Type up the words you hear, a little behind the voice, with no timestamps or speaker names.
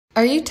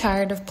Are you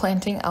tired of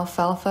planting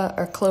alfalfa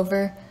or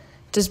clover?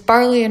 Does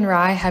barley and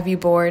rye have you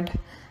bored?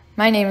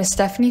 My name is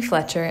Stephanie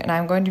Fletcher, and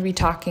I'm going to be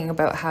talking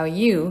about how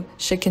you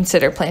should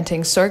consider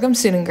planting Sorghum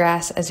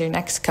Sudangrass as your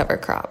next cover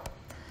crop.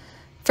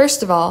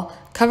 First of all,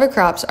 cover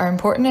crops are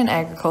important in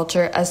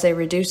agriculture as they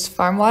reduce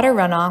farm water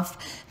runoff,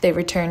 they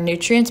return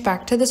nutrients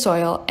back to the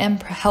soil,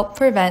 and help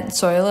prevent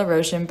soil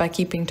erosion by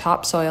keeping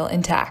topsoil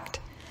intact.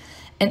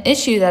 An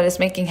issue that is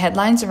making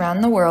headlines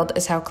around the world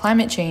is how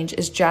climate change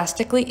is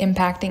drastically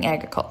impacting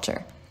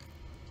agriculture.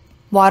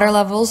 Water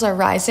levels are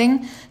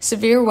rising,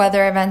 severe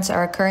weather events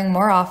are occurring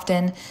more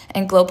often,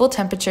 and global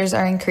temperatures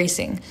are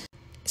increasing.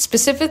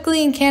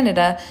 Specifically in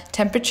Canada,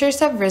 temperatures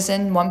have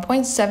risen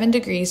 1.7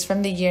 degrees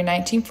from the year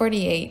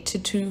 1948 to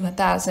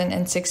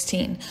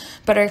 2016,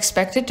 but are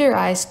expected to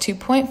rise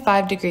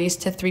 2.5 degrees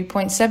to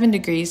 3.7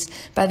 degrees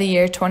by the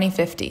year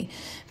 2050.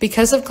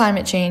 Because of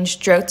climate change,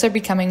 droughts are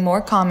becoming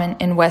more common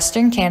in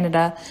Western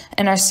Canada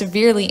and are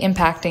severely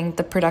impacting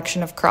the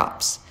production of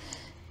crops.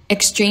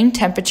 Extreme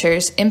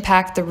temperatures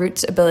impact the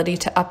root's ability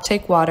to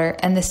uptake water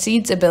and the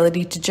seed's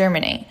ability to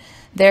germinate,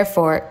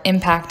 therefore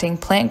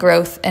impacting plant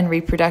growth and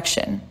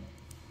reproduction.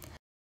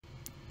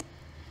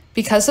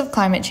 Because of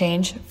climate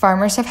change,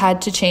 farmers have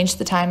had to change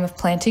the time of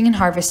planting and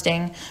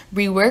harvesting,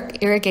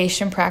 rework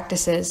irrigation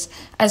practices,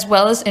 as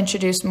well as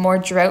introduce more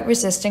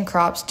drought-resistant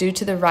crops due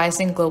to the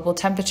rising global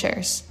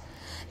temperatures.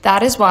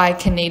 That is why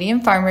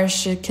Canadian farmers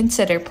should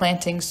consider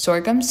planting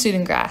Sorghum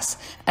Sudangrass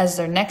as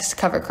their next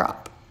cover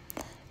crop.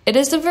 It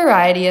is a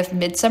variety of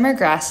midsummer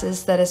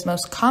grasses that is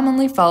most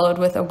commonly followed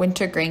with a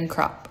winter grain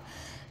crop.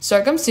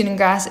 Sorghum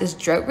Sudangrass is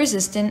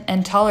drought-resistant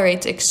and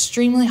tolerates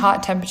extremely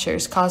hot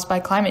temperatures caused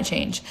by climate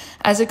change,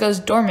 as it goes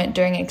dormant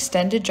during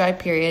extended dry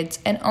periods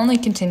and only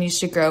continues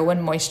to grow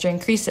when moisture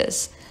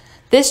increases.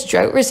 This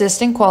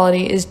drought-resistant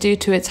quality is due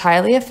to its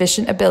highly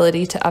efficient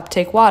ability to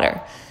uptake water.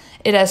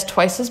 It has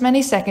twice as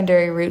many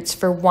secondary roots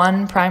for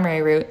one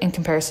primary root in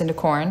comparison to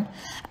corn,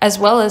 as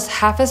well as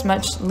half as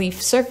much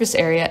leaf surface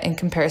area in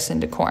comparison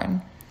to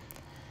corn.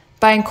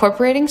 By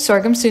incorporating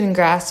Sorghum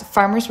Sudangrass,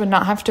 farmers would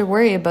not have to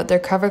worry about their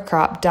cover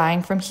crop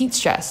dying from heat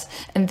stress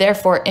and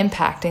therefore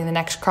impacting the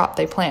next crop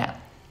they plant.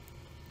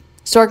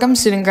 Sorghum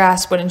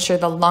Sudangrass would ensure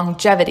the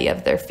longevity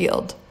of their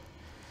field.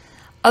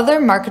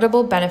 Other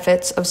marketable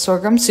benefits of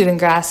Sorghum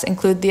Sudangrass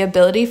include the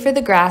ability for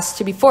the grass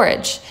to be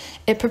forage.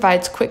 It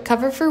provides quick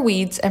cover for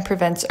weeds and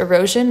prevents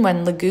erosion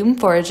when legume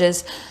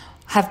forages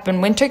have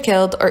been winter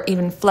killed or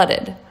even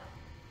flooded.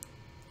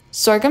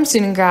 Sorghum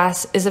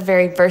Sudangrass is a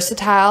very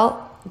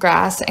versatile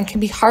grass and can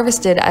be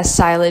harvested as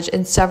silage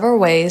in several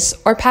ways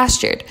or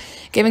pastured,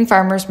 giving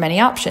farmers many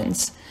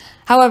options.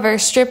 However,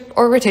 strip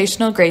or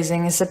rotational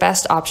grazing is the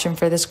best option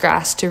for this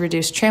grass to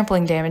reduce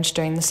trampling damage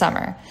during the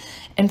summer.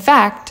 In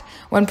fact,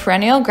 when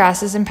perennial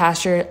grasses in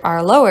pasture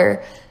are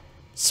lower,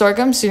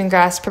 Sorghum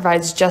Sudangrass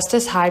provides just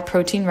as high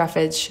protein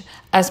roughage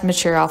as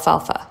mature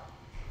alfalfa.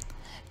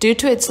 Due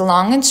to its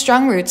long and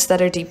strong roots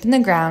that are deep in the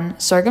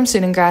ground, Sorghum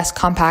Sudangrass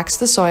compacts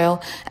the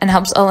soil and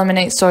helps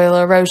eliminate soil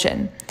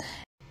erosion.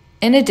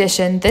 In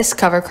addition, this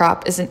cover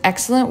crop is an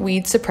excellent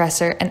weed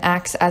suppressor and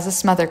acts as a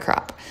smother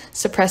crop,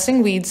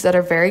 suppressing weeds that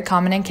are very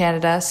common in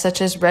Canada,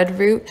 such as red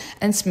root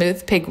and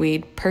smooth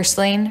pigweed,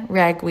 purslane,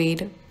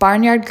 ragweed,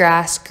 barnyard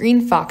grass,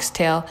 green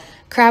foxtail,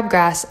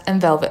 crabgrass, and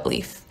velvet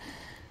leaf.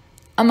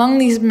 Among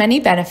these many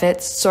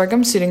benefits,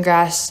 Sorghum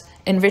Sudangrass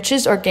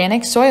enriches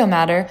organic soil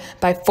matter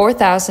by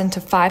 4,000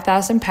 to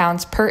 5,000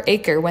 pounds per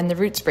acre when the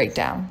roots break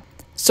down.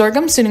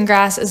 Sorghum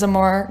Sudangrass is a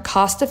more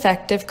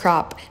cost-effective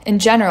crop in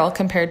general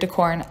compared to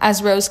corn,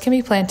 as rows can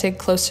be planted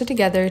closer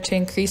together to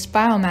increase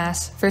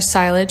biomass for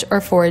silage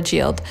or forage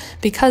yield,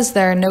 because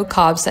there are no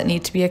cobs that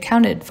need to be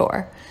accounted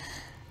for.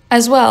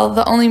 As well,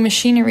 the only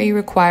machinery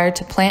required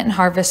to plant and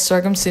harvest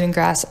Sorghum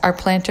Sudangrass are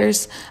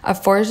planters, a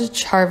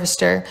forage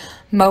harvester,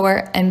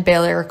 mower, and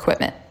baler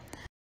equipment.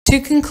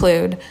 To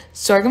conclude,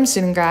 Sorghum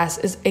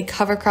Sudangrass is a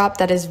cover crop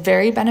that is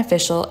very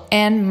beneficial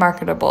and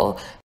marketable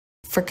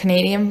for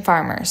Canadian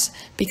farmers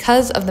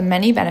because of the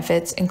many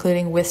benefits,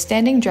 including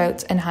withstanding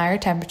droughts and higher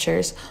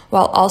temperatures,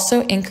 while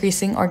also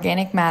increasing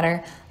organic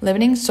matter,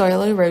 limiting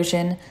soil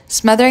erosion,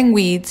 smothering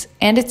weeds,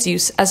 and its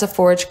use as a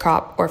forage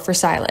crop or for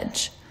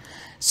silage.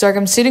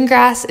 Sorghum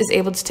Sudangrass is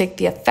able to take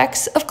the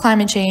effects of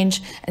climate change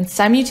and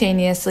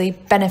simultaneously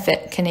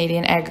benefit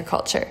Canadian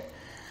agriculture.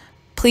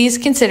 Please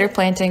consider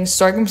planting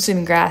Sorghum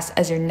Sudangrass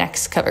as your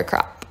next cover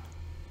crop.